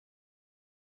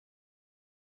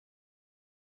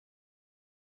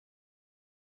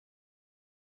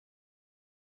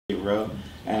Road,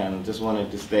 and just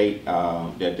wanted to state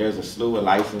that there's a slew of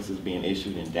licenses being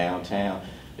issued in downtown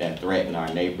that threaten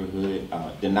our neighborhood.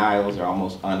 Denials are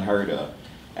almost unheard of.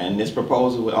 And this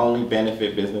proposal would only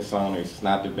benefit business owners. It's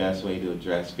not the best way to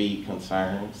address fee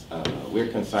concerns. We're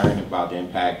concerned about the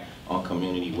impact on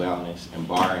community wellness and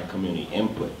barring community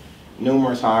input.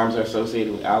 Numerous harms are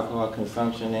associated with alcohol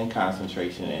consumption and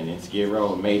concentration, and in Skid Row,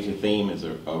 a major theme is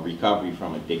a recovery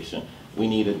from addiction. We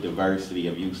need a diversity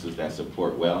of uses that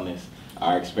support wellness.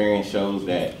 Our experience shows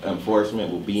that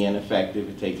enforcement will be ineffective.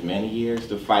 It takes many years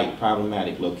to fight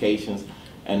problematic locations,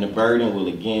 and the burden will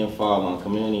again fall on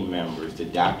community members to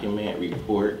document,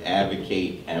 report,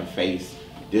 advocate, and face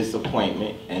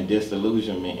disappointment and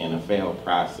disillusionment in a failed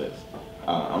process.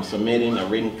 I'm submitting a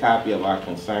written copy of our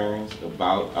concerns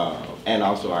about, and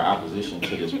also our opposition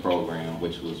to this program,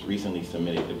 which was recently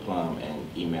submitted to Plum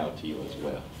and emailed to you as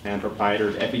well. And proprietor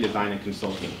of Effie Design and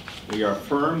Consulting. We are a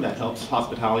firm that helps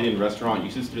hospitality and restaurant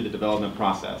uses through the development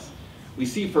process. We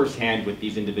see firsthand what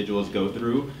these individuals go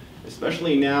through,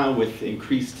 especially now with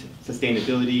increased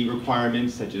sustainability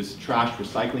requirements such as trash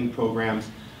recycling programs,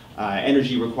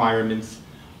 energy requirements,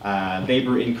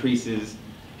 labor increases.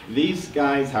 These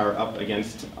guys are up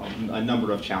against a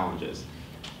number of challenges.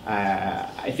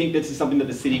 I think this is something that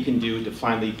the city can do to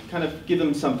finally kind of give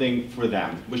them something for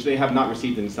them, which they have not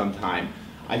received in some time.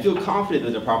 I feel confident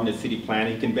that the Department of City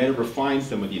Planning can better refine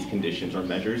some of these conditions or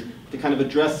measures to kind of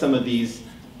address some of these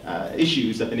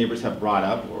issues that the neighbors have brought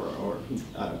up or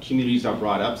communities have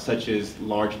brought up, such as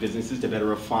large businesses, to better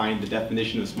refine the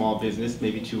definition of small business,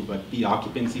 maybe to B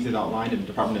occupancies as outlined in the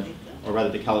Department of, or rather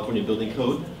the California Building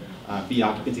Code. B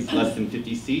occupancies less than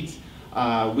 50 seats.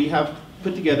 We have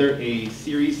put together a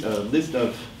series, a list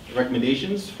of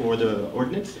recommendations for the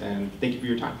ordinance, and thank you for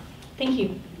your time. Thank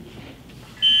you.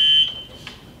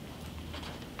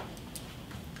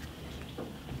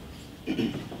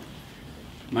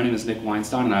 My name is Nick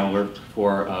Weinstein, and I work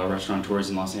for Restaurateurs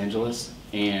in Los Angeles,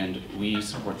 and we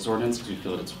support this ordinance because we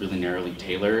feel that it's really narrowly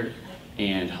tailored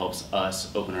and helps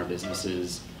us open our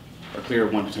businesses or clear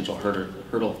one potential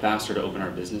hurdle faster to open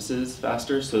our businesses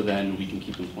faster, so then we can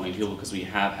keep employing people, because we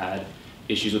have had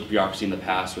issues with bureaucracy in the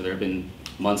past where there have been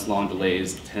months-long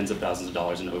delays, tens of thousands of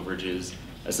dollars in overages,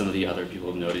 as some of the other people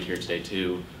have noted here today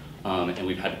too, and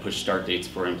we've had to push start dates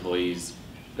for employees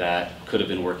that could have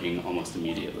been working almost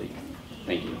immediately.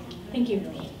 Thank you. Thank you.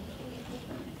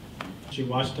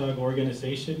 Watchdog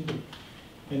organization,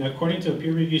 and according to a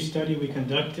peer-reviewed study we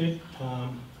conducted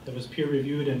that was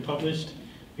peer-reviewed and published,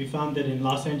 we found that in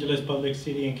Los Angeles public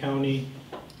city and county,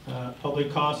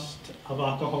 public costs of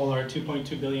alcohol are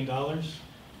 $2.2 billion.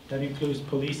 That includes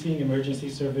policing, emergency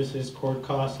services, court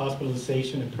costs,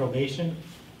 hospitalization, and probation.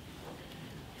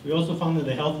 We also found that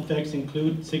the health effects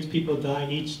include 6 people die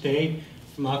each day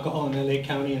from alcohol in LA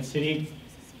County and city.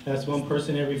 That's 1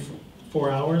 person every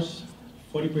 4 hours.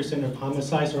 40% of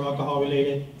homicides are alcohol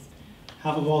related.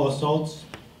 Half of all assaults,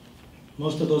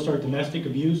 most of those are domestic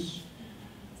abuse.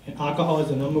 And alcohol is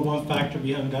the #1 factor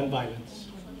behind gun violence.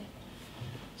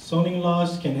 Zoning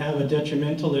laws can have a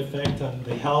detrimental effect on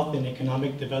the health and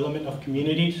economic development of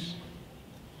communities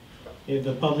if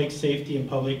the public safety and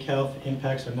public health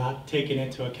impacts are not taken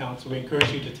into account. So we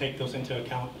encourage you to take those into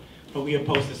account, but we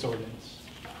oppose this ordinance.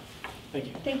 Thank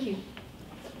you. Thank you.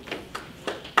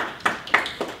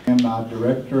 I'm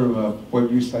Director of Pueblo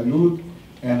y Salud,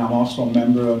 and I'm also a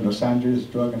member of Los Angeles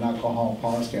Drug and Alcohol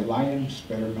Policy Alliance,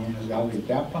 better known as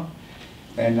LADAPA.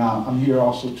 And I'm here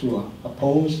also to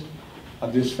oppose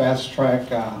this fast track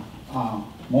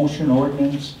motion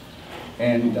ordinance.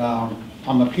 And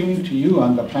I'm appealing to you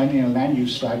on the planning and land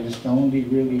use side. It's the only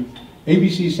really,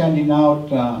 ABC sending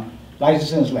out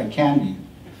licenses like candy.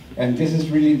 And this is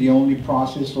really the only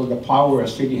process or the power a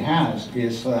city has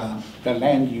is the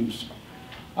land use.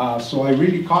 So I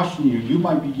really caution you, you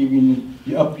might be giving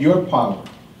up your power.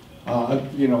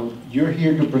 You know, you're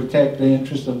here to protect the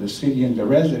interests of the city and the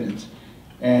residents,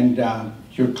 and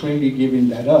you're clearly giving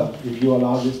that up if you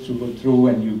allow this to go through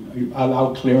and you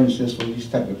allow clearances for these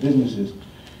type of businesses.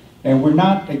 And we're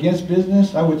not against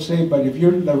business, I would say, but if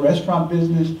you're in the restaurant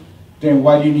business, then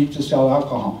why do you need to sell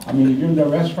alcohol? I mean, if you're in the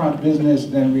restaurant business,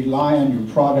 then rely on your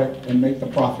product and make the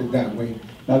profit that way,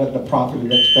 not at the profit at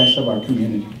the expense of our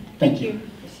community. Thank you.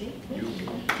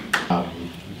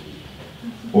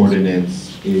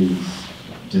 Ordinance is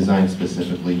designed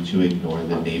specifically to ignore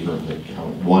the neighborhood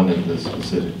council. One of the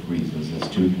specific reasons is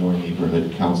to ignore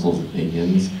neighborhood council's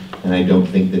opinions, and I don't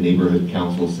think the neighborhood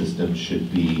council system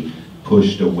should be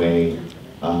pushed away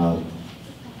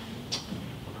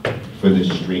for this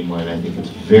streamline. I think it's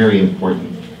very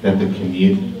important that the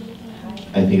community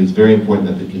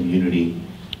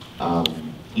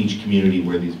each community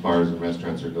where these bars and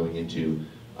restaurants are going into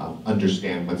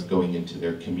understand what's going into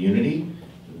their community.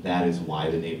 That is why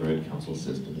the neighborhood council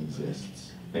system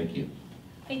exists. Thank you.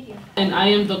 Thank you. And I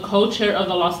am the co-chair of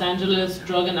the Los Angeles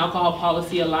Drug and Alcohol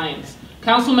Policy Alliance.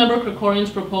 Councilmember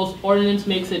Krekorian's proposed ordinance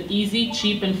makes it easy,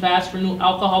 cheap, and fast for new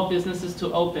alcohol businesses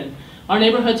to open. Our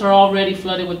neighborhoods are already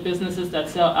flooded with businesses that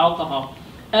sell alcohol.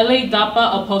 LA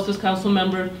DAPA opposes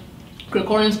Councilmember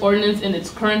Krekorian's ordinance in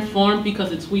its current form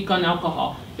because it's weak on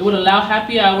alcohol. It would allow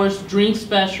happy hours, drink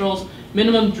specials,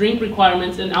 minimum drink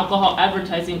requirements, and alcohol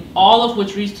advertising, all of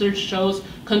which research shows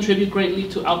contribute greatly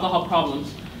to alcohol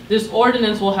problems. This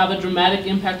ordinance will have a dramatic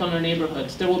impact on our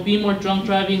neighborhoods. There will be more drunk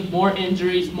driving, more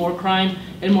injuries, more crime,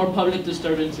 and more public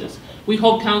disturbances. We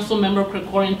hope Councilmember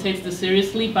Krekorian takes this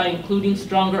seriously by including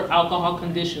stronger alcohol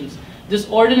conditions. This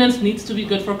ordinance needs to be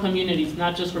good for communities,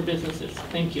 not just for businesses.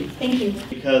 Thank you. Thank you.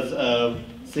 Because of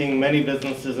seeing many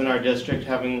businesses in our district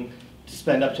having to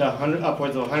spend up to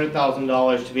upwards of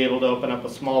 $100,000 to be able to open up a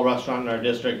small restaurant in our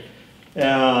district.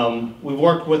 We've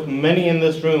worked with many in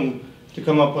this room to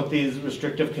come up with these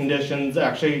restrictive conditions.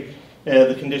 Actually,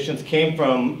 the conditions came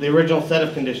from, the original set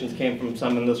of conditions came from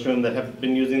some in this room that have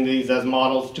been using these as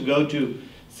models to go to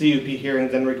CUP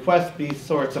hearings and request these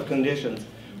sorts of conditions.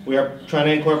 We are trying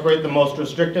to incorporate the most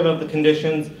restrictive of the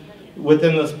conditions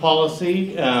within this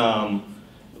policy.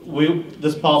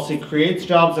 This policy creates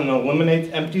jobs and eliminates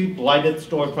empty, blighted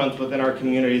storefronts within our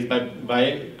communities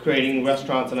by creating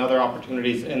restaurants and other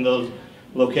opportunities in those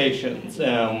locations.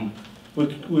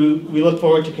 We look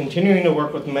forward to continuing to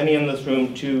work with many in this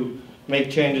room to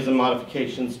make changes and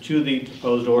modifications to the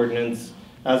proposed ordinance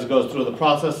as it goes through the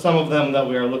process. Some of them that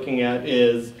we are looking at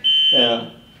is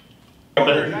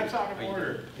That's out of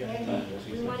order.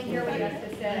 We want to hear what you have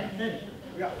to say.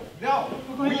 No,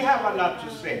 we have a lot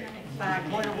to say.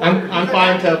 I'm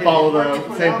fine to follow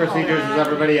the same procedures as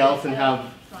everybody else and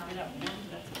have.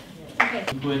 Okay.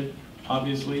 Input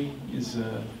obviously is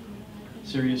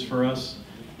serious for us.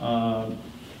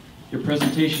 Your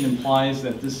presentation implies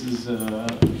that this is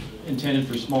intended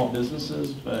for small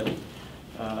businesses, but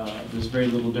there's very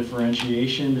little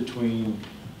differentiation between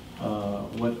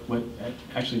what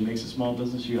actually makes a small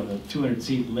business. You have a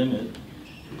 200-seat limit,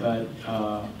 but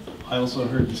I also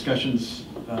heard discussions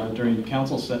during the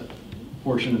council set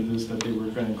portion of this that they were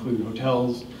going to include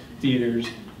hotels, theaters,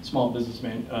 small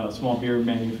beer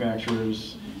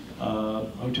manufacturers.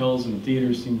 Hotels and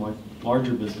theaters seem like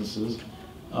larger businesses.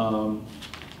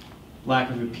 Lack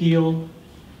of appeal,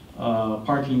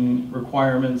 parking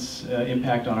requirements,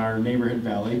 impact on our neighborhood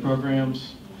valet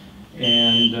programs,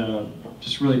 and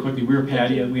just really quickly, we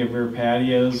have rear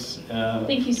patios.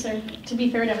 Thank you, sir. To be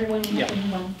fair to everyone, you have to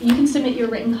move on. You can submit your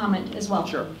written comment as well.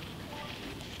 Sure.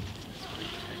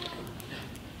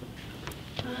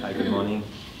 Hi, good morning.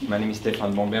 My name is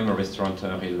Stefan Bombe. I'm a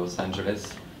restaurateur in Los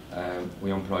Angeles.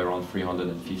 We employ around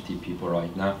 350 people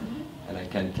right now. And I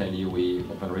can tell you we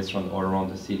open restaurants all around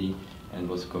the city, and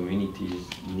those communities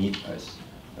need us.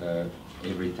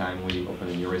 Every time we open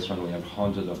a new restaurant, we have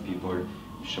hundreds of people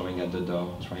showing at the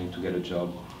door, trying to get a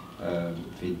job.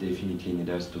 They definitely need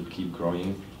us to keep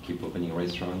growing, keep opening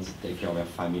restaurants, take care of their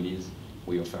families.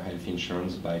 We offer health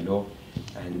insurance by law,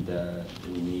 and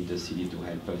we need the city to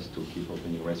help us to keep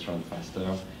opening restaurants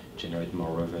faster, generate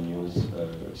more revenues,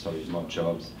 more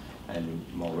jobs, and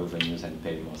more revenues, and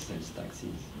pay more sales taxes.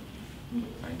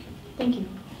 Thank you. Thank you.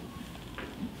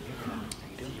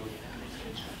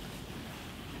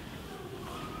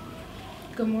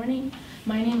 Good morning.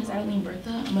 My name is Eileen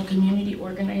Bertha. I'm a community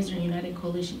organizer in United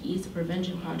Coalition East, a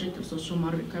prevention project of social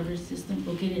moderate recovery system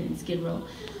located in Skid Row.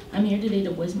 I'm here today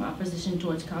to voice my opposition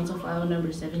towards Council File number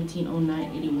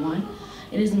 170981.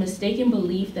 It is a mistaken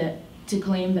belief to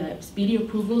claim that speedy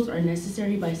approvals are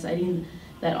necessary by citing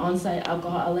that on-site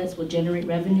alcohol outlets will generate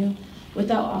revenue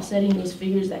without offsetting those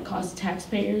figures that cost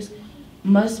taxpayers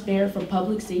must bear for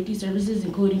public safety services,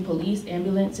 including police,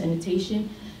 ambulance, sanitation,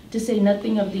 to say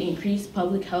nothing of the increased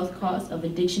public health costs of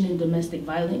addiction and domestic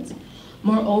violence.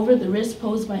 Moreover, the risk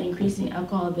posed by increasing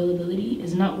alcohol availability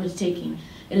is not worth taking.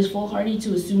 It is foolhardy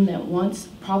to assume that once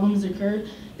problems occur,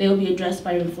 they will be addressed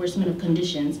by enforcement of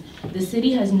conditions. The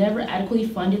city has never adequately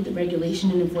funded the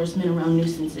regulation and enforcement around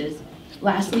nuisances.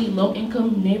 Lastly,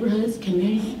 low-income neighborhoods,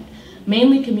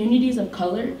 mainly communities of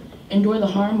color, endure the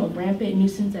harm of rampant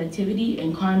nuisance activity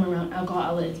and crime around alcohol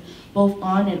outlets, both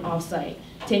on and off-site.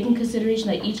 Taking consideration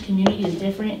that each community is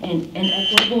different and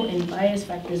inequitable and bias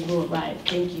factors will arrive.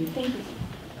 Thank you. Thank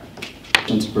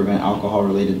you. To prevent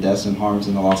alcohol-related deaths and harms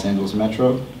in the Los Angeles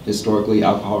metro. Historically,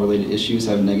 alcohol-related issues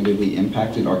have negatively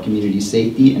impacted our community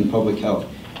safety and public health,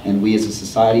 and we as a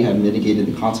society have mitigated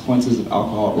the consequences of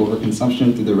alcohol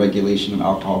overconsumption through the regulation of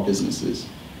alcohol businesses.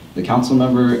 The council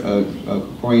member,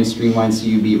 Krekorian streamlined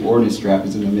CUB ordinance draft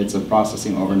is in the midst of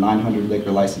processing over 900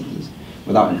 liquor licenses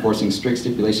without enforcing strict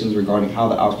stipulations regarding how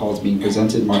the alcohol is being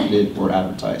presented, marketed, or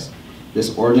advertised.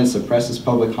 This ordinance suppresses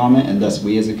public comment, and thus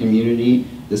we as a community,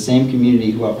 the same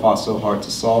community who have fought so hard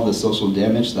to solve the social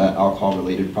damage that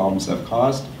alcohol-related problems have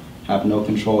caused, have no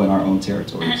control in our own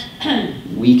territories.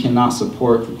 We cannot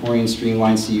support Krekorian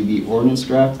streamlined CUB ordinance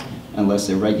draft unless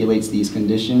it regulates these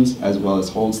conditions as well as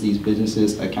holds these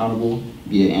businesses accountable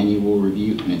via annual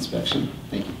review and inspection.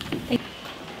 Thank you.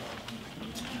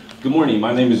 Good morning.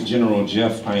 My name is General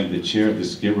Jeff. I am the chair of the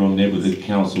Skid Row Neighborhood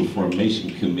Council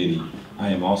Formation Committee. I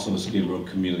am also a Skid Row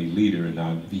community leader, and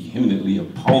I vehemently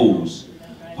oppose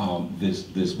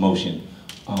this motion.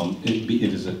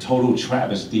 It is a total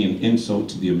travesty and insult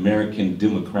to the American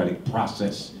democratic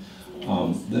process.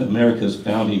 America's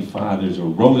founding fathers are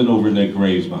rolling over in their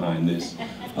graves behind this.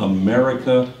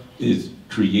 America is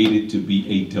created to be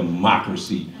a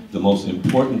democracy. The most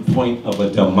important point of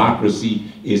a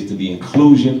democracy is to the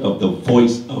inclusion of the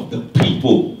voice of the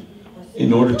people.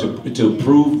 In order to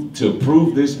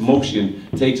approve this motion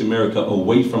takes America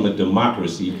away from a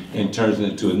democracy and turns it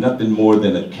into nothing more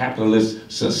than a capitalist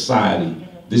society.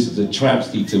 This is a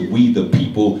travesty to we the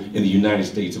people in the United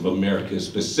States of America,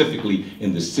 specifically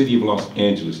in the city of Los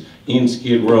Angeles. In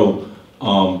Skid Row,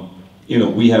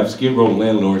 we have Skid Row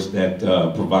landlords that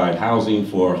provide housing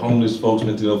for homeless folks,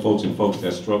 mentally ill folks, and folks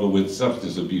that struggle with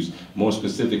substance abuse, more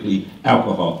specifically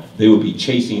alcohol. They will be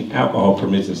chasing alcohol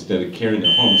permits instead of caring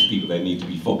the homeless people that need to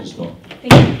be focused on.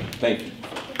 Thank you.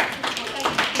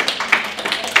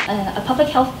 A public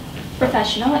health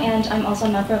professional, and I'm also a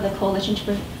member of the Coalition to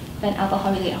Prevent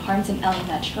Alcohol-Related Harms in LA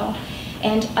Metro.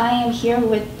 And I am here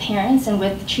with parents and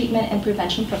with treatment and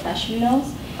prevention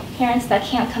professionals, parents that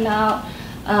can't come out,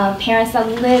 parents that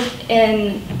live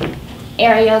in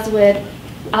areas with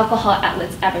alcohol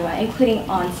outlets everywhere, including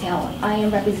on sale. I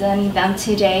am representing them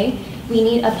today. We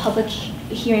need a public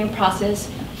hearing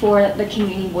process for the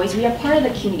community voice. We are part of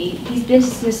the community. These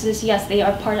businesses, yes, they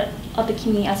are part of the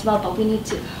community as well, but we need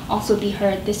to also be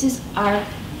heard. This is our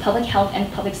public health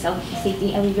and public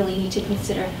safety, and we really need to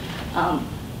consider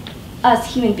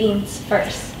us human beings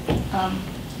first.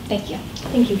 Thank you.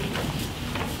 Thank you.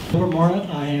 Mora,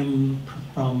 I am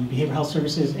from Behavioral Health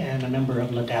Services and a member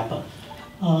of LADAPA.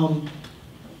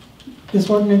 This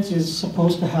ordinance is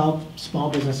supposed to help small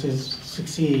businesses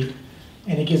succeed,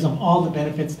 and it gives them all the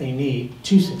benefits they need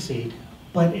to succeed,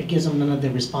 but it gives them none of the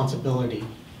responsibility.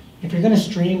 If you're going to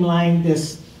streamline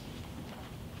this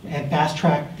and fast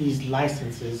track these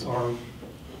licenses or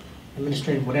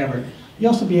administrative whatever, you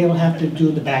also be able to have to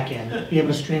do the back end, be able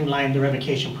to streamline the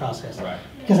revocation process. Right.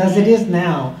 Because as it is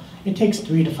now, it takes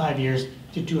 3 to 5 years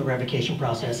to do a revocation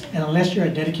process. And unless you're a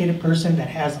dedicated person that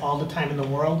has all the time in the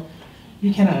world,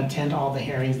 you cannot attend all the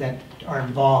hearings that are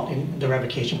involved in the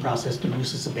revocation process to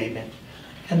nuisance abatement.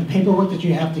 And the paperwork that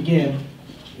you have to give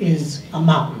is a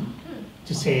mountain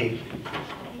to say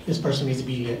this person needs to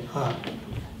be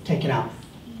taken out.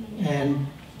 And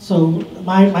so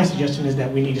my suggestion is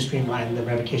that we need to streamline the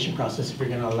revocation process if we're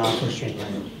going to allow for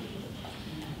streamlining.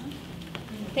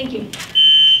 Thank you.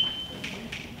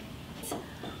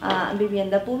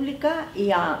 Vivienda pública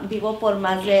y vivo por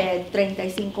más de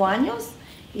 35 años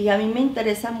y a mí me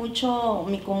interesa mucho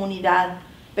mi comunidad,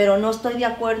 pero no estoy de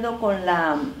acuerdo con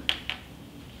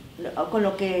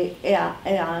lo que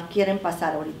quieren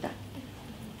pasar ahorita.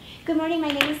 Good morning, my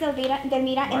name is Delmira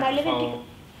and I live in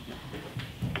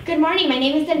Good morning, my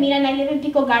name is Delmira and I live in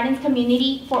Pico Gardens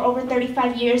community for over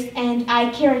 35 years and I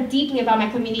care deeply about my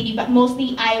community, but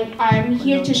mostly I'm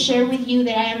here to share with you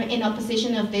that I am in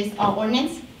opposition of this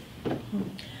ordinance.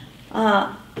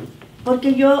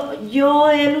 Porque yo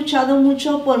he luchado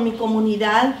mucho por mi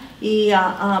comunidad y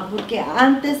porque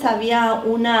antes había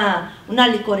una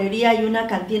licorería y una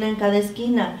cantina en cada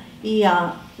esquina y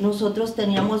nosotros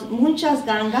teníamos muchas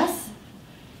gangas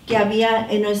que había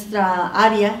en nuestra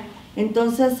área,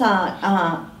 entonces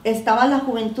estaba la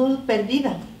juventud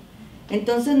perdida.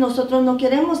 Entonces nosotros no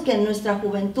queremos que nuestra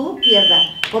juventud pierda,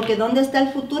 porque ¿dónde está el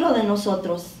futuro de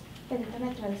nosotros? You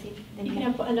can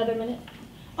have another minute.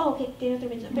 Oh, okay,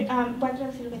 voy a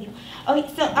traducir lo que digo. Okay,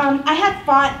 so I have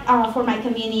fought for my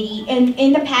community, and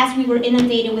in the past we were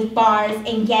inundated with bars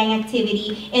and gang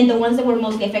activity, and the ones that were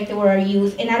mostly affected were our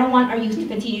youth, and I don't want our youth to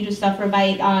continue to suffer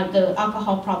by the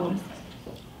alcohol problems.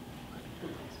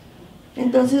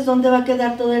 Entonces, ¿dónde va a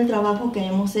quedar todo el trabajo que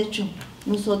hemos hecho?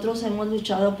 Nosotros hemos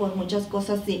luchado por muchas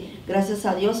cosas y gracias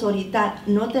a Dios ahorita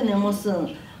no tenemos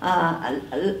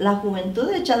la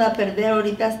juventud echada a perder,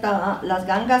 ahorita hasta las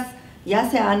gangas ya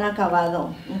se han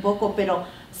acabado un poco, pero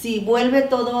si vuelve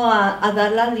todo a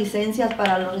dar las licencias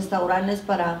para los restaurantes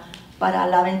para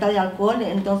la venta de alcohol,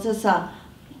 entonces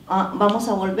vamos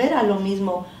a volver a lo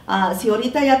mismo. Si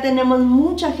ahorita ya tenemos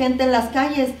mucha gente en las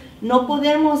calles, no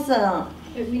podemos...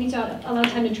 We need to allow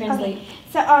time to translate. Okay.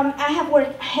 So I have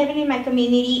worked heavily in my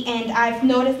community, and I've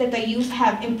noticed that the youth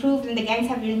have improved and the gangs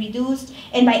have been reduced,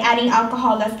 and by adding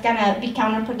alcohol, that's gonna be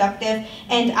counterproductive,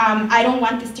 and I don't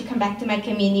want this to come back to my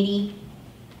community.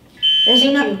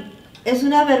 Es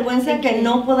una vergüenza que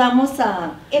no podamos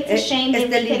It's a shame that we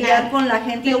lidiar cannot con la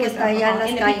gente deal que with está allá en alcohol las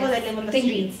and the people calles. that live on the Thank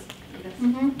you. streets.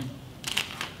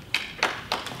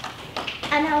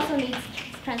 Ana also needs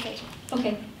translation.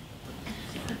 Okay.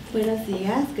 Buenos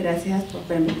días, gracias por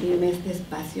permitirme este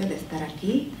espacio de estar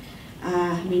aquí.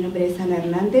 Mi nombre es Ana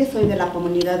Hernández, soy de la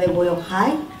comunidad de Boyle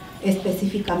High,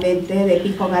 específicamente de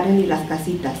Pico Garden y Las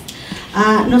Casitas.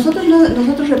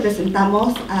 Nosotros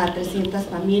representamos a 300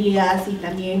 familias y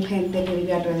también gente que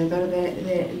vive alrededor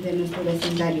de nuestro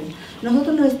vecindario.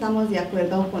 Nosotros no estamos de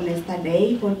acuerdo con esta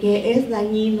ley porque es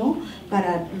dañino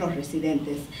para los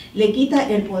residentes. Le quita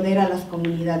el poder a las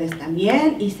comunidades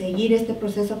también, y seguir este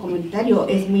proceso comunitario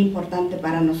es muy importante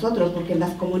para nosotros porque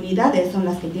las comunidades son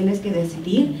las que tienen que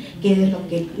decidir qué es lo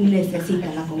que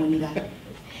necesita la comunidad.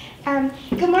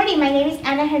 Good morning, my name is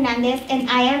Ana Hernandez, and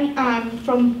I am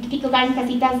from Pico Garden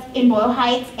Casitas in Boyle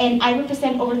Heights, and I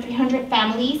represent over 300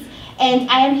 families, and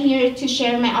I am here to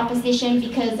share my opposition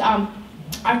because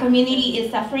our community is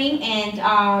suffering,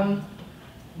 and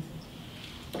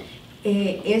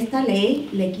esta ley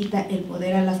le quita el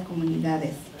poder a las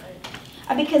comunidades.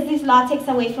 Because this law takes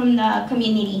away from the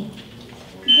community.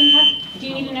 Do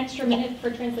you need an extra minute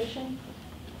for translation?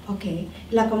 Ok,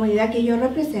 la comunidad que yo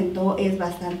represento es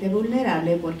bastante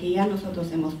vulnerable porque ya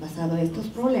nosotros hemos pasado estos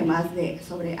problemas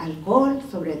sobre alcohol,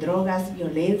 sobre drogas,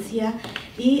 violencia,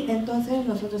 y entonces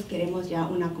nosotros queremos ya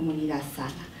una comunidad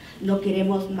sana. No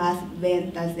queremos más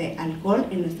ventas de alcohol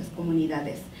en nuestras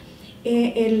comunidades.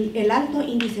 El alto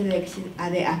índice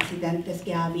de accidentes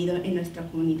que ha habido en nuestra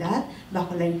comunidad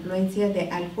bajo la influencia de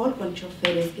alcohol con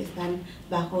choferes que están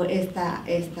bajo esta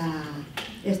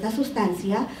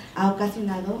sustancia ha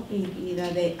ocasionado infinidad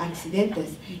de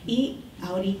accidentes, y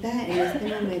ahorita en este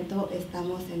momento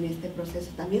estamos en este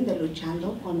proceso también de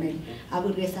luchando con el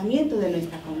aburguesamiento de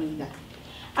nuestra comunidad.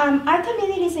 Our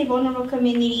community is a vulnerable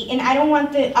community, and I don't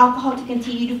want the alcohol to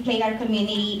continue to plague our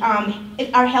community.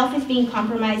 Our health is being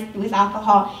compromised with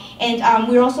alcohol, and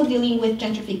we're also dealing with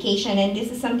gentrification, and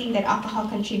this is something that alcohol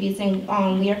contributes, and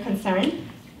we are concerned.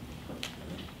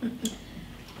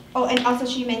 Oh, and also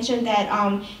she mentioned that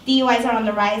DUIs are on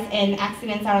the rise and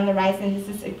accidents are on the rise, and this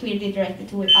is clearly directed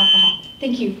towards alcohol.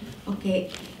 Thank you. Okay.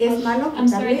 Es malo I'm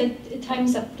sorry, the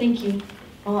time's up. Thank you.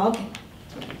 Oh, okay.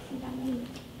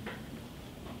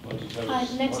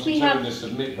 Next we have... to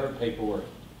submit her paperwork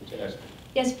to Esther.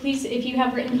 Yes, please, if you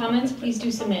have written comments, please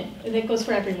do submit. That goes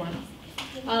for everyone.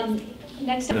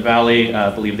 Next. In the Valley,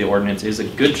 I believe the ordinance is a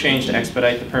good change to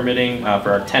expedite the permitting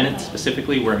for our tenants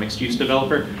specifically. We're a mixed-use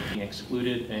developer.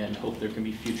 Excluded, and hope there can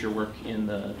be future work in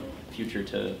the future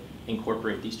to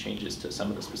incorporate these changes to some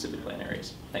of the specific plan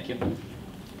areas. Thank you.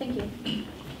 Thank you.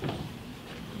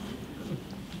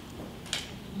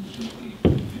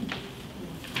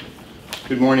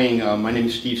 Good morning. My name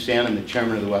is Steve Sand. I'm the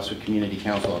chairman of the Westwood Community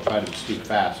Council. I'll try to speak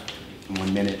fast in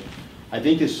 1 minute. I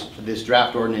think this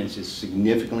draft ordinance is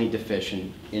significantly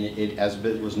deficient, and as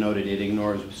was noted, it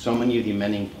ignores so many of the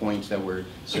amending points that were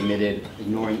submitted,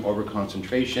 ignoring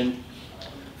overconcentration,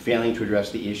 failing to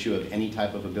address the issue of any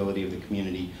type of ability of the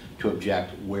community to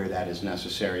object where that is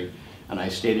necessary. And I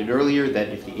stated earlier that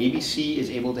if the ABC is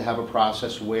able to have a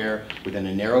process where, within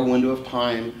a narrow window of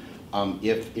time,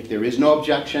 if there is no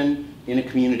objection in a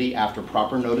community after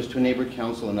proper notice to a neighborhood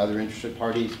council and other interested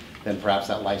parties, then perhaps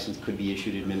that license could be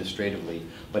issued administratively.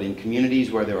 But in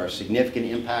communities where there are significant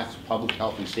impacts, public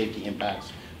health and safety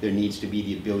impacts, there needs to be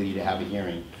the ability to have a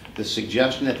hearing. The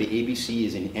suggestion that the ABC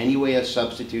is in any way a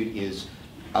substitute is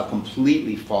a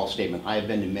completely false statement. I have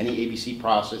been to many ABC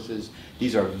processes.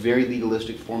 These are very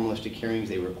legalistic, formalistic hearings.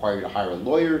 They require you to hire a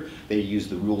lawyer. They use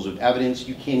the rules of evidence.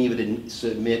 You can't even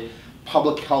submit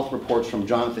public health reports from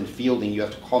Jonathan Fielding. You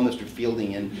have to call Mr.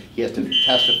 Fielding and he has to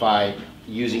testify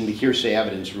using the hearsay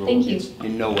evidence rule. Thank you. It's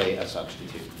in no way a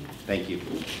substitute. Thank you.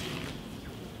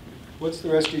 What's the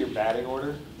rest of your batting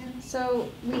order? So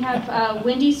we have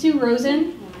Wendy Sue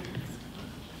Rosen,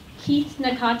 Keith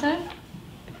Nakata,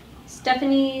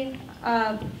 Stephanie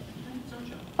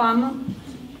Bama,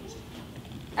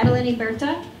 Adeline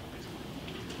Berta.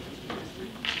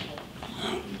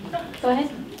 Go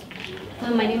ahead.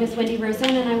 My name is Wendy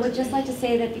Rosen, and I would just like to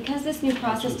say that because this new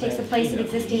process takes the place of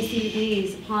existing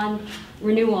CUDs upon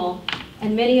renewal,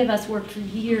 And many of us worked for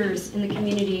years in the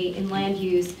community in land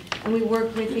use, and we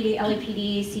worked with the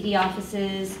LAPD, CD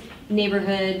offices,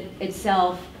 neighborhood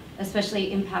itself,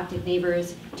 especially impacted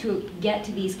neighbors, to get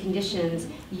to these conditions.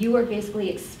 You are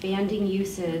basically expanding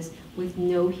uses with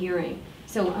no hearing.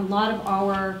 So a lot of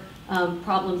our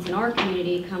problems in our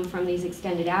community come from these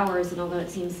extended hours, and although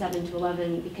it seems 7 to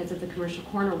 11 because of the commercial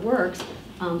corner works,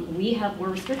 we have more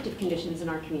restrictive conditions in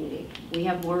our community. We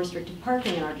have more restrictive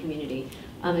parking in our community.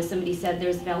 As somebody said,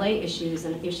 there's valet issues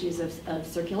and issues of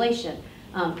circulation.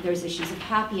 There's issues of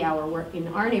happy hour, where in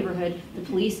our neighborhood, the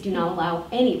police do not allow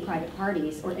any private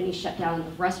parties or any shutdown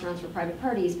of restaurants for private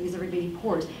parties because everybody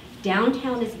pours.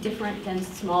 Downtown is different than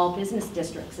small business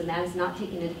districts, and that is not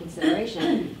taken into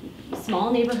consideration.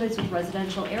 Small neighborhoods with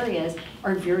residential areas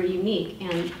are very unique,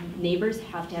 and neighbors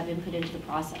have to have input into the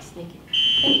process. Thank you.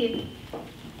 Thank you.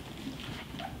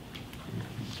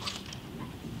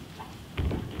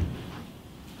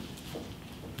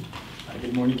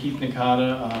 Good morning, Keith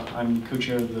Nakata. I'm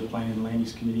co-chair of the Planning and Land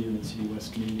Use Committee of the City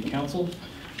West Community Council.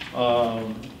 I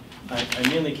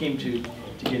mainly came to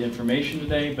get information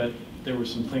today, but there were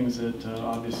some things that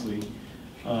obviously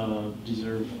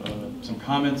deserve some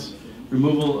comments.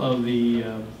 Removal of the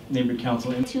neighborhood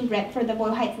council. To rep for the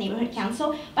Boyle Heights Neighborhood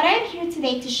Council, but I am here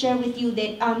today to share with you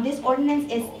that this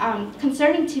ordinance is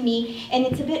concerning to me, and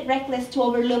it's a bit reckless to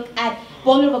overlook at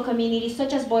vulnerable communities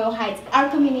such as Boyle Heights. Our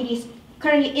community is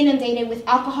currently inundated with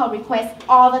alcohol requests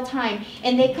all the time,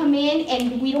 and they come in,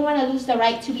 and we don't want to lose the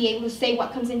right to be able to say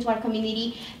what comes into our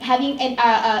community. Having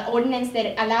an ordinance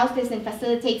that allows this and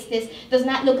facilitates this does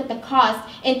not look at the cost,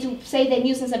 and to say that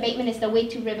nuisance abatement is the way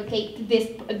to revocate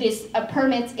this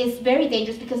permits is very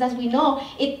dangerous, because as we know,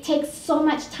 it takes so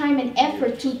much time and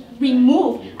effort to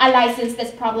remove a license that's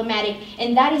problematic,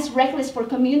 and that is reckless for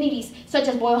communities such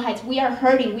as Boyle Heights. We are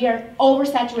hurting, we are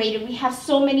oversaturated, we have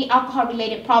so many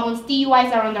alcohol-related problems, DUIs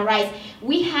are on the rise.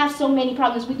 We have so many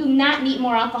problems. We do not need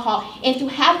more alcohol. And to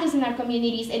have this in our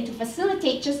communities and to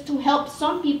facilitate just to help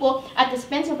some people at the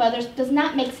expense of others does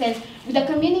not make sense. The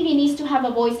community needs to have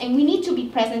a voice, and we need to be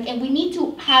present, and we need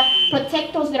to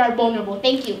protect those that are vulnerable.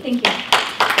 Thank you. Thank you.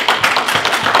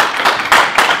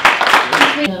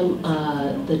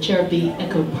 I'm the chair of the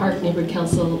Echo Park Neighborhood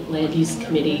Council Land Use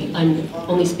Committee. I'm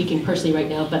only speaking personally right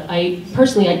now, but I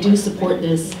do support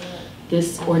this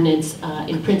ordinance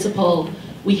in principle.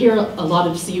 We hear a lot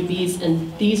of CUBs,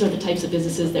 and these are the types of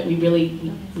businesses that we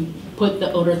put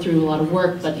the owner through a lot of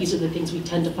work, but these are the things we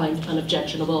tend to find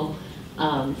unobjectionable,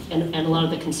 and a lot of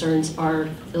the concerns are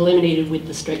eliminated with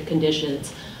the strict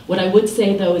conditions. What I would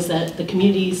say, though, is that the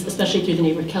communities, especially through the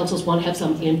neighborhood councils, want to have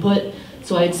some input,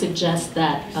 so I'd suggest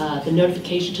that the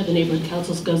notification to the neighborhood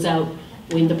councils goes out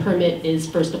when the permit is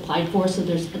first applied for, so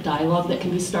there's a dialogue that can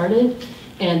be started,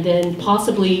 and then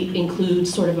possibly include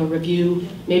sort of a review,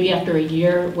 maybe after a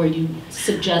year, where you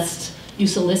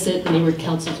solicit the neighborhood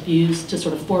council's views to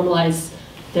sort of formalize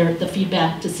the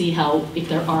feedback to see if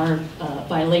there are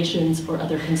violations or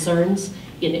other concerns.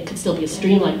 And it could still be a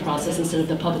streamlined process instead of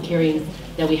the public hearing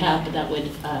that we have, but that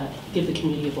would give the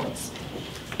community a voice.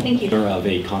 Thank you. Of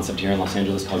a concept here in Los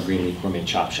Angeles called Greenleaf Gourmet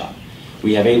Chop Shop.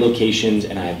 We have 8 locations,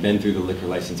 and I have been through the liquor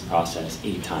license process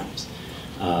 8 times.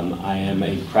 I am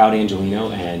a proud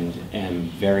Angelino and am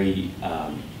very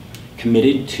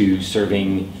committed to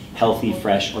serving healthy,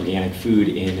 fresh, organic food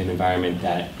in an environment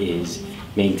that is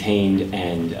maintained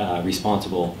and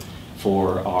responsible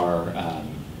for our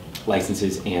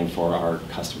licenses and for our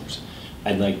customers.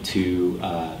 I'd like to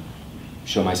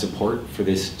show my support for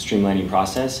this streamlining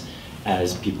process.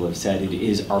 As people have said, it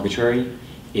is arbitrary,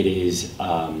 it is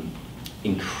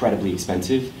incredibly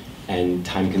expensive and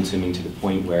time-consuming to the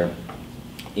point where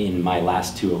in my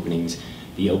last 2 openings,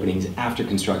 the openings after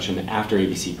construction, after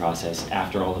ABC process,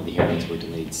 after all of the hearings were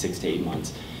delayed 6 to 8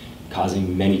 months,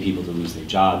 causing many people to lose their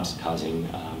jobs, causing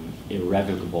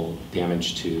irrevocable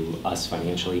damage to us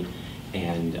financially,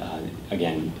 and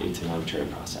again, it's an arbitrary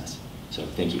process. So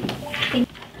thank you.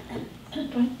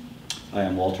 Hi,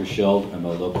 I'm Walter Schild. I'm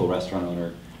a local restaurant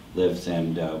owner, lives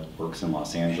and works in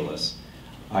Los Angeles.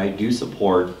 I do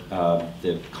support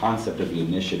the concept of the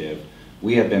initiative.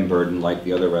 We have been burdened, like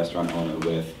the other restaurant owner,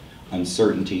 with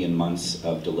uncertainty and months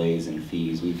of delays and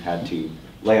fees. We've had to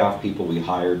lay off people we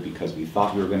hired because we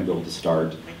thought we were going to be able to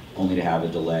start, only to have a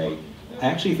delay. I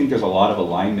actually think there's a lot of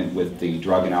alignment with the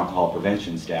drug and alcohol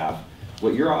prevention staff.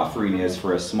 What you're offering is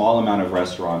for a small amount of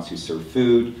restaurants who serve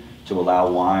food to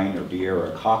allow wine or beer or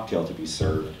a cocktail to be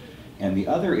served. And the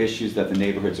other issues that the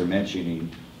neighborhoods are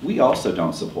mentioning, we also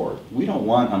don't support. We don't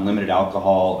want unlimited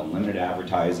alcohol, unlimited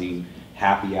advertising,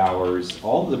 happy hours.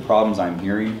 All of the problems I'm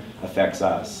hearing affects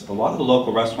us. A lot of the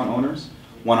local restaurant owners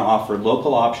want to offer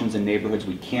local options in neighborhoods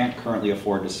we can't currently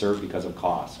afford to serve because of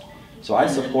cost. So I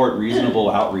support reasonable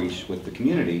outreach with the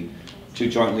community to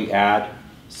jointly add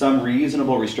some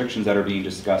reasonable restrictions that are being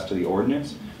discussed to the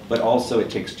ordinance, but also it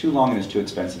takes too long and is too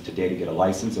expensive today to get a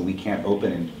license, and we can't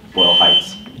open in Boyle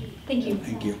Heights. Thank you.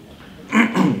 Thank you.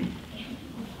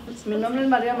 Mi nombre es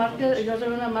María Márquez y yo soy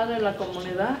una madre de la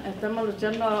comunidad. Estamos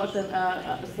luchando,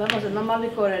 estamos en no más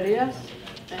licorerías,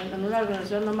 en una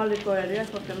organización no más licorerías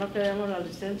porque no queremos la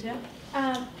licencia.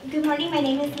 Good morning, my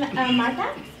name is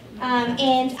Marta,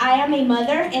 and I am a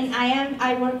mother, and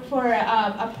I work for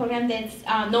a program that's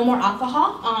no more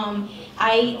alcohol.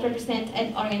 I represent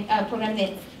a program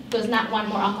that does not want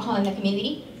more alcohol in the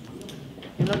community.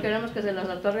 Y no queremos que se les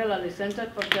otorgue la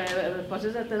licencia porque pues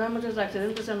tenemos muchos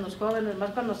accidentes en los jóvenes,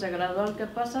 más cuando se gradúan, ¿qué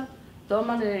pasa?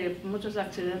 Toman y muchos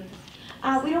accidentes.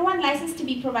 We don't want license to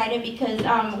be provided because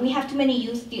we have too many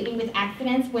youth dealing with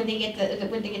accidents when they get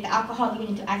the alcohol getting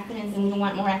into accidents, and we don't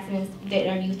want more accidents that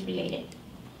are youth related.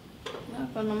 No,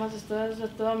 pues nomás esa es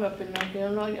toda mi opinión, que yo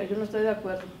no estoy de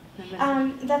acuerdo.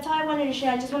 That's all I wanted to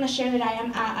share. I just want to share that I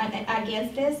am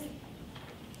against this.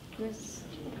 Yes.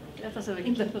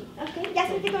 Okay, ya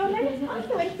se quedó hablar.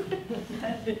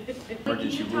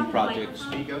 Emergency Room Project.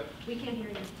 Speak up. We can't hear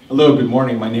you. Hello, good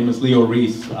morning. My name is Leo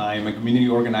Reese. I am a community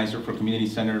organizer for Community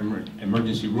Center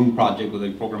Emergency Room Project with a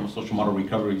program of social model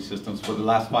recovery systems. For the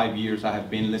last 5 years, I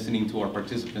have been listening to our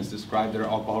participants describe their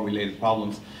alcohol-related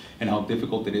problems and how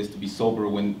difficult it is to be sober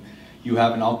when you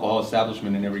have an alcohol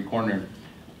establishment in every corner.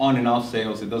 On and off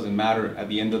sales, it doesn't matter. At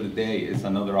the end of the day, it's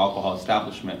another alcohol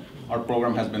establishment. Our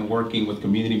program has been working with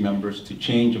community members to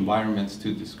change environments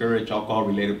to discourage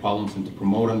alcohol-related problems and to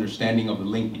promote understanding of the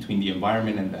link between the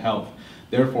environment and the health.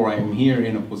 Therefore, I am here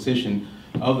in opposition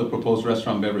of the proposed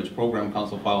restaurant beverage program,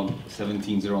 Council File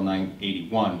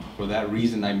 170981. For that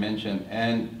reason I mentioned,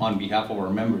 and on behalf of our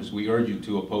members, we urge you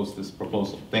to oppose this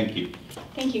proposal. Thank you.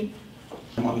 Thank you.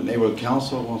 I'm on the neighborhood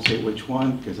council. I won't say which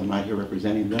one because I'm not here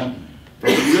representing them.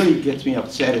 But what really gets me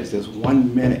upset is this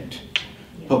 1 minute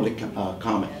public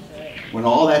comment. When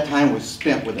all that time was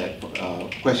spent with that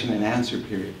question and answer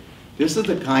period. This is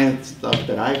the kind of stuff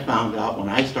that I found out when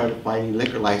I started fighting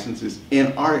liquor licenses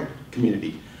in our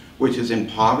community, which is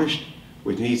impoverished,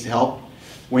 which needs help.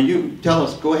 When you tell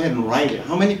us, go ahead and write it,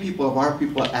 how many people of our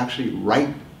people actually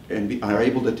write and are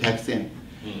able to text in?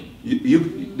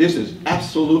 This is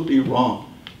absolutely wrong.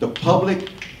 The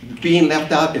public being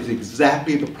left out is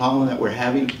exactly the problem that we're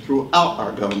having throughout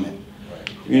our government.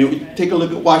 You know, take a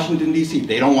look at Washington, D.C.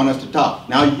 They don't want us to talk.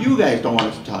 Now you guys don't want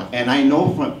us to talk. And I know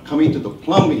from coming to the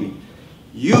Plum meeting,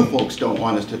 you folks don't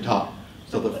want us to talk.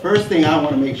 So the first thing I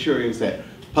want to make sure is that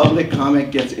public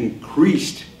comment gets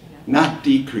increased, not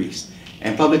decreased.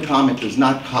 And public comment does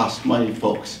not cost money,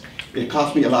 folks. It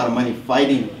costs me a lot of money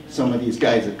fighting some of these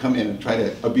guys that come in and try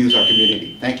to abuse our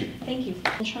community. Thank you. Thank you.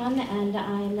 And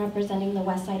I'm representing the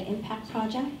West Side Impact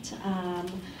Project.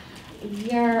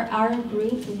 Our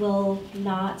group will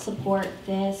not support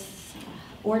this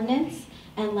ordinance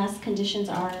unless conditions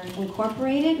are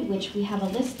incorporated, which we have a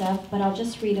list of, but I'll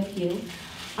just read a few.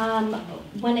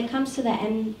 When it comes to the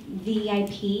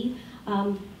MVIP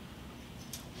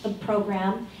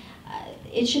program,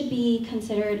 it should be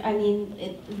considered, I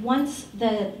mean, once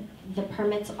the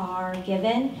permits are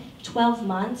given, 12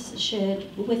 months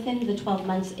within the 12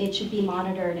 months, it should be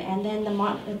monitored, and then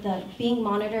the being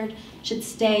monitored should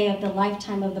stay of the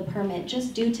lifetime of the permit,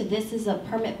 just due to this is a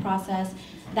permit process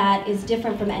that is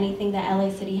different from anything that LA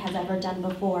City has ever done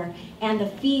before, and the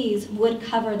fees would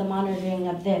cover the monitoring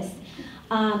of this.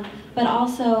 But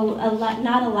also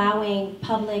not allowing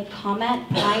public comment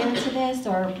prior to this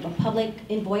or a public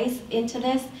invoice into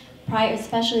this,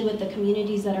 especially with the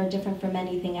communities that are different from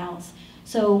anything else.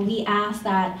 So we ask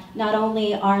that not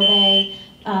only are they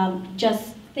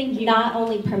just not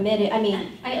only permitted, I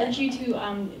mean. I urge you to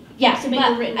submit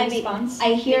your written response.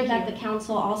 I hear that the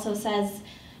council also says,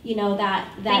 you know, that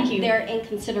they're in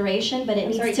consideration, but it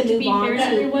needs to move on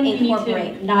to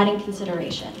incorporate, not in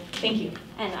consideration. Thank you.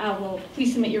 And I will.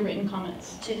 Please submit your written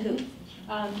comments. To who? You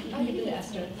can give it to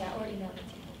Esther. Yeah, or email it to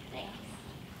me.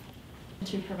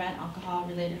 To prevent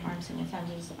alcohol-related harms in Los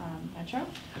Angeles Metro.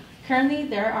 Currently,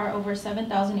 there are over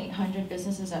 7,800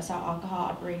 businesses that sell alcohol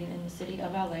operating in the city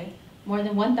of LA. More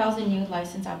than 1,000 new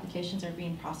license applications are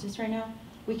being processed right now.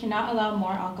 We cannot allow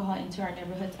more alcohol into our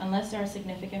neighborhoods unless there are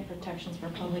significant protections for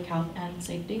public health and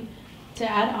safety. To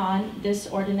add on, this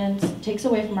ordinance takes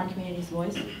away from our community's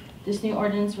voice. This new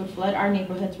ordinance would flood our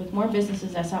neighborhoods with more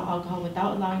businesses that sell alcohol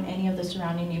without allowing any of the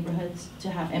surrounding neighborhoods to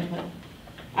have input.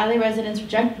 LA residents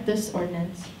reject this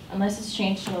ordinance unless it's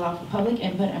changed to allow for public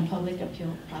input and public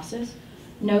appeal process.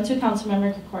 No to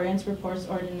Councilmember Krekorian's proposed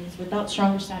ordinance without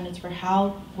stronger standards for how,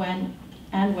 when,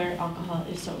 and where alcohol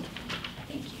is sold.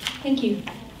 Thank you. Thank you.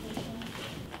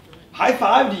 High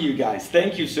five to you guys.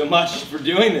 Thank you so much for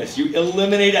doing this. You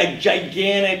eliminate a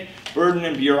gigantic burden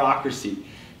and bureaucracy.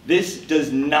 This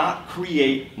does not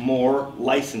create more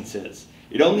licenses.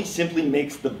 It only simply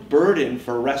makes the burden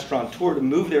for a restaurateur to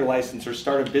move their license or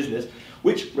start a business,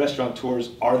 which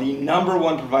restaurateurs are the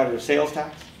 #1 provider of sales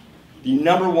tax, the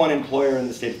 #1 employer in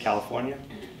the state of California,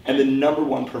 and the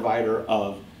 #1 provider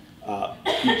of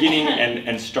beginning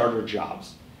and starter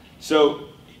jobs. So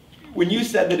when you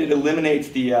said that it eliminates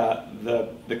the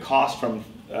cost from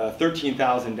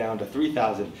 $13,000 down to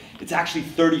 $3,000, it's actually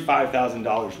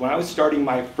 $35,000. When I was starting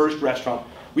my first restaurant,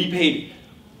 we paid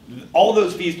all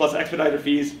those fees plus expediter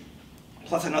fees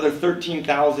plus another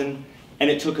 $13,000, and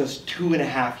it took us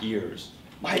 2.5 years.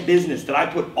 My business that I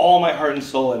put all my heart and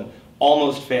soul in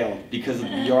almost failed because of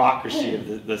the bureaucracy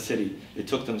of the city. It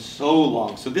took them so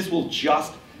long. So this will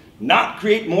just not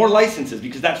create more licenses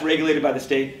because that's regulated by the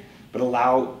state, but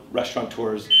allow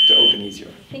restaurateurs to open easier.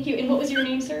 Thank you. And what was your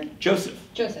name, sir? Joseph.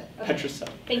 Joseph. Okay. Petrusel.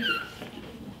 Thank you.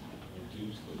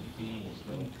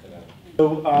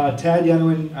 So, Tad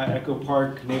Yenwin, Echo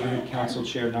Park Neighborhood Council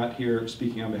Chair, not here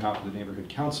speaking on behalf of the Neighborhood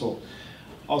Council.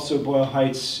 Also Boyle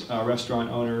Heights restaurant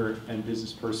owner and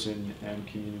business person and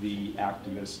community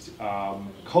activist.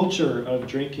 Culture of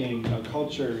drinking,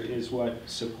 culture is what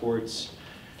supports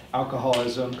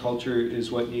alcoholism. Culture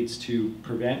is what needs to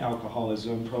prevent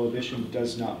alcoholism. Prohibition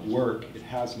does not work. It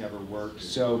has never worked.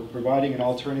 So providing an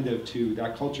alternative to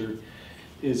that culture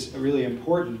is really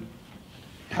important.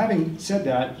 Having said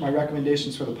that, my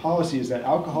recommendations for the policy is that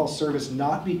alcohol service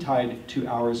not be tied to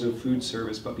hours of food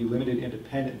service, but be limited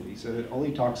independently. So it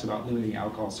only talks about limiting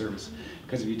alcohol service.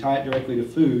 Because if you tie it directly to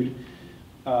food,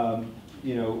 or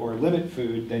limit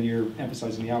food, then you're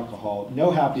emphasizing the alcohol.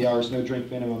 No happy hours, no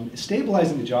drink minimum.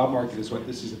 Stabilizing the job market is what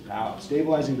this is about.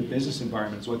 Stabilizing the business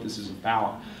environment is what this is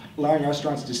about. Allowing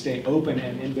restaurants to stay open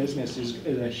and in business is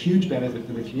a huge benefit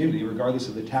to the community, regardless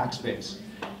of the tax base.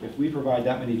 If we provide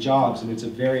that many jobs, and it's a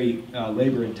very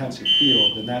labor-intensive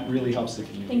field, then that really helps the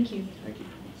community. Thank you. Thank you.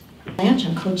 Blanche,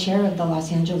 I'm co-chair of the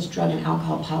Los Angeles Drug and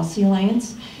Alcohol Policy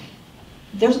Alliance.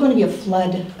 There's going to be a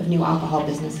flood of new alcohol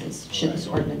businesses should this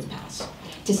ordinance pass.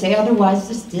 To say otherwise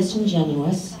is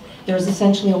disingenuous. There is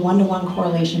essentially a one-to-one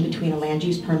correlation between a land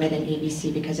use permit and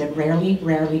ABC because it rarely,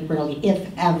 if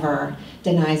ever,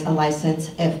 denies a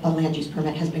license if a land use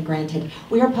permit has been granted.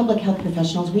 We are public health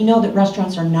professionals. We know that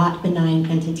restaurants are not benign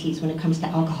entities when it comes to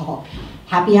alcohol.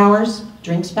 Happy hours,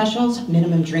 drink specials,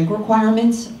 minimum drink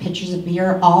requirements, pitchers of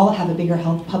beer, all have a bigger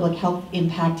public health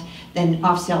impact than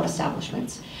off-sale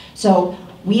establishments. So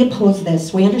we oppose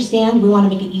this. We understand we want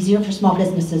to make it easier for small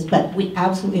businesses, but we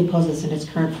absolutely oppose this in its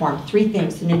current form. 3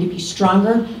 things. There need to be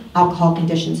stronger alcohol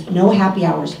conditions. No happy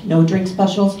hours, no drink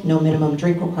specials, no minimum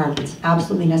drink requirements.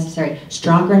 Absolutely necessary.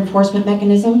 Stronger enforcement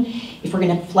mechanism. If we're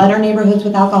going to flood our neighborhoods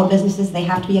with alcohol businesses, they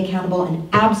have to be accountable and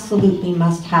absolutely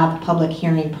must have public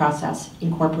hearing process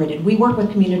incorporated. We work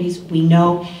with communities. We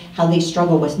know how they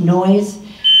struggle with noise,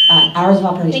 hours of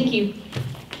operation. Thank you.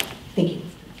 Thank you.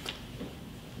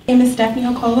 My name is Stephanie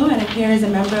Okolo, and I'm here as a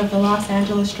member of the Los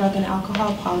Angeles Drug and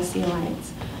Alcohol Policy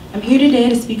Alliance. I'm here today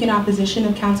to speak in opposition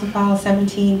of Council File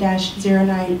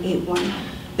 17-0981.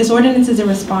 This ordinance is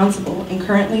irresponsible and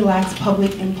currently lacks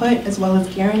public input as well as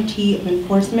guarantee of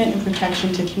enforcement and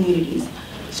protection to communities.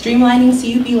 Streamlining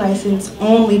CUB license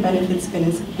only benefits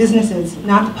businesses,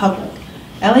 not the public.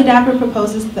 LADAPR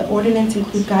proposes the ordinance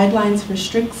include guidelines for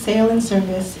strict sale and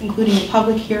service, including a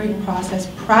public hearing process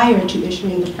prior to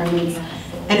issuing the permits,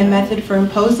 and a method for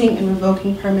imposing and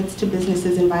revoking permits to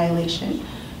businesses in violation.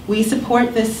 We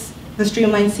support the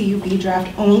streamlined CUB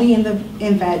draft only in the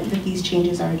event that these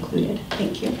changes are included.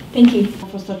 Thank you. Thank you.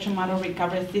 For social matter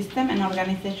recovery system, an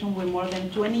organization with more than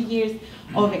 20 years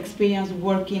of experience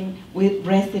working with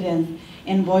residents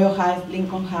in Boyle Heights,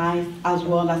 Lincoln Heights, as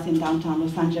well as in downtown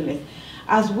Los Angeles.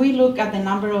 As we look at the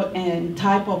number and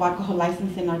type of alcohol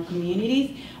licenses in our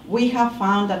communities, we have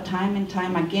found that time and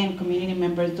time again, community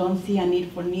members don't see a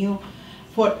need for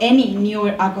any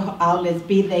newer alcohol outlets,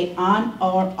 be they on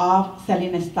or off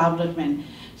selling establishment.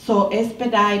 So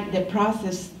expedite the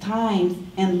process times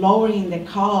and lowering the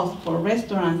cost for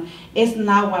restaurants is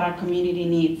not what our community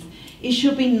needs. It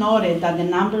should be noted that the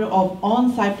number of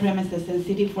on-site premises in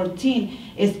City 14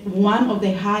 is one of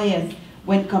the highest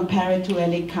when compared to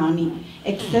LA County.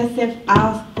 Excessive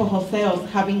alcohol sales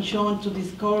have been shown to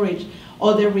discourage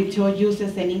other retail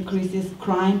uses and increases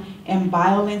crime and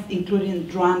violence, including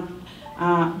drunk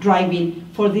driving.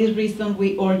 For this reason,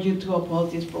 we urge you to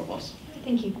oppose this proposal.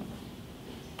 Thank you.